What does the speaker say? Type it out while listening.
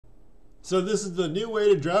So this is the new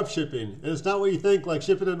way to drop shipping, and it's not what you think, like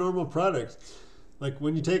shipping a normal product. Like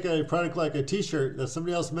when you take a product like a t-shirt that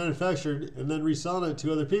somebody else manufactured and then reselling it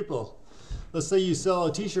to other people. Let's say you sell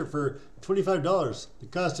a t-shirt for $25. The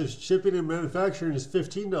cost of shipping and manufacturing is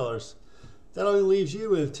 $15. That only leaves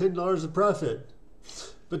you with $10 of profit.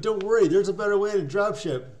 But don't worry, there's a better way to drop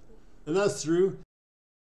ship, and that's through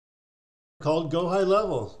called Go High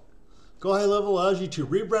Level. Go High Level allows you to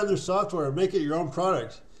rebrand their software and make it your own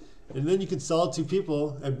product. And then you can sell it to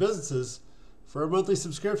people and businesses for a monthly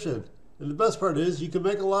subscription. And the best part is you can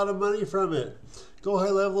make a lot of money from it. Go High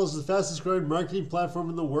Level is the fastest growing marketing platform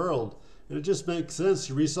in the world. And it just makes sense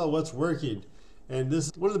to resell what's working. And this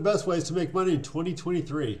is one of the best ways to make money in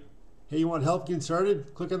 2023. Hey, you want help getting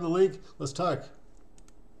started? Click on the link. Let's talk.